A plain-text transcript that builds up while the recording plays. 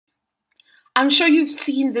I'm sure you've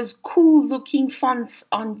seen these cool looking fonts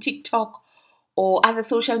on TikTok or other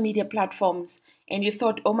social media platforms, and you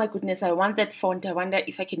thought, oh my goodness, I want that font. I wonder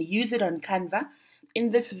if I can use it on Canva.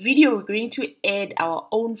 In this video, we're going to add our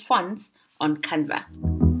own fonts on Canva.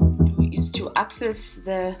 We use to access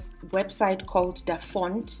the website called Da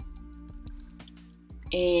Font.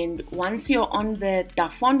 And once you're on the Da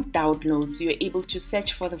Font downloads, you're able to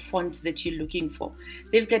search for the font that you're looking for.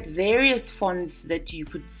 They've got various fonts that you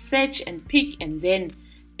could search and pick and then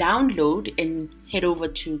download and head over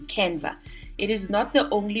to Canva. It is not the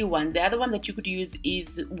only one. The other one that you could use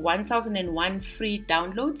is 1001 free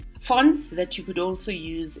downloads fonts that you could also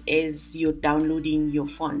use as you're downloading your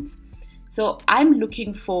fonts. So I'm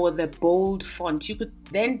looking for the bold font. You could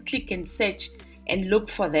then click and search and look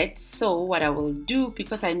for that. So what I will do,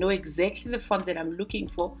 because I know exactly the font that I'm looking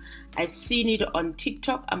for, I've seen it on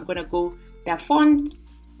TikTok, I'm gonna go Da Font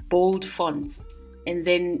bold fonts, and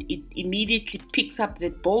then it immediately picks up the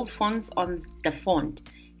bold fonts on the font,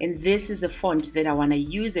 and this is the font that I want to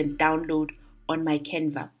use and download on my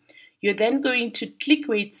Canva. You're then going to click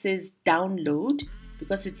where it says download.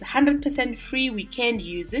 Because it's 100% free, we can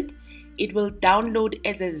use it. It will download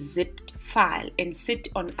as a zipped file and sit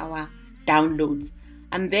on our downloads.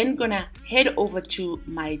 I'm then gonna head over to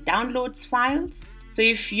my downloads files. So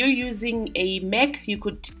if you're using a Mac, you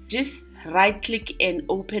could just right click and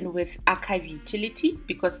open with archive utility,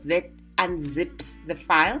 because that unzips the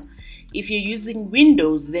file. If you're using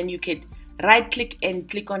Windows, then you could right click and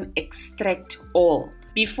click on extract all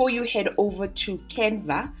before you head over to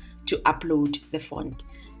Canva to upload the font.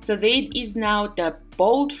 So there it is now, the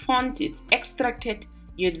bold font, it's extracted.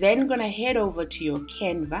 You're then gonna head over to your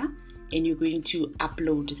Canva and you're going to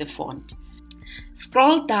upload the font.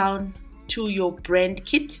 Scroll down to your brand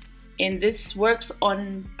kit, and this works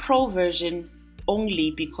on Pro version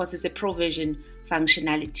only because it's a Pro version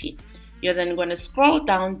functionality. You're then going to scroll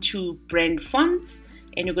down to brand fonts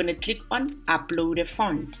and you're going to click on upload a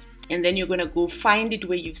font, and then you're going to go find it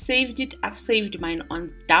where you've saved it. I've saved mine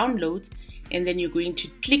on downloads, and then you're going to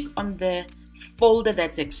click on the folder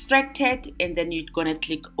that's extracted, and then you're going to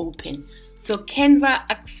click open. So Canva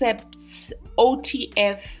accepts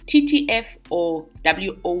OTF, TTF, or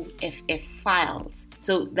WOFF files.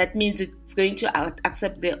 So that means it's going to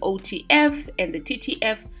accept the OTF and the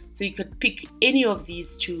TTF. So you could pick any of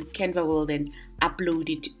these two. Canva will then upload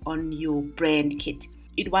it on your brand kit.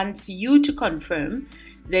 It wants you to confirm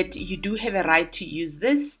that you do have a right to use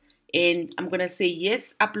this. And I'm going to say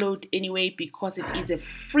yes, upload anyway, because it is a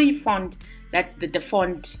free font that the Da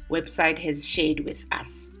Font website has shared with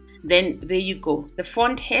us. Then there you go. The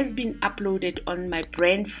font has been uploaded on my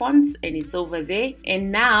brand fonts and it's over there.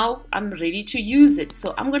 And now I'm ready to use it.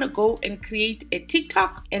 So I'm going to go and create a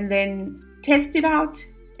TikTok and then test it out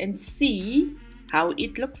and see how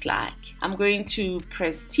it looks like. I'm going to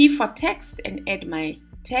press T for text and add my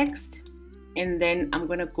text. And then I'm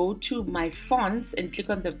going to go to my fonts and click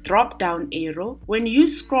on the drop down arrow. When you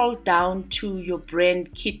scroll down to your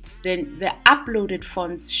brand kit, then the uploaded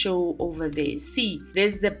fonts show over there. See,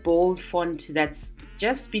 there's the bold font that's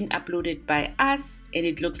just been uploaded by us, and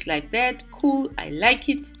it looks like that. Cool, I like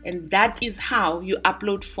it. And that is how you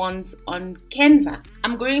upload fonts on Canva.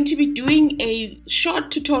 I'm going to be doing a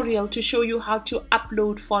short tutorial to show you how to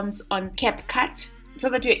upload fonts on CapCut, so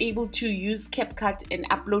that you're able to use CapCut and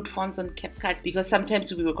upload fonts on CapCut, because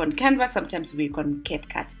sometimes we work on Canva, sometimes we work on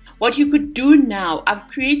CapCut. What you could do now, I've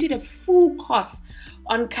created a full course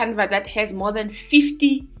on Canva that has more than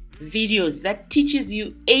 50 videos that teaches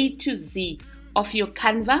you A to Z of your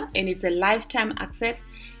Canva, and it's a lifetime access.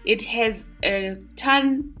 It has a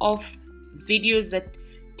ton of videos that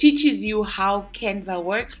teaches you how Canva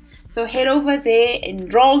works. So head over there,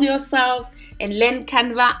 enroll yourselves and learn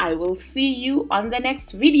Canva. I will see you on the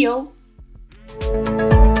next video.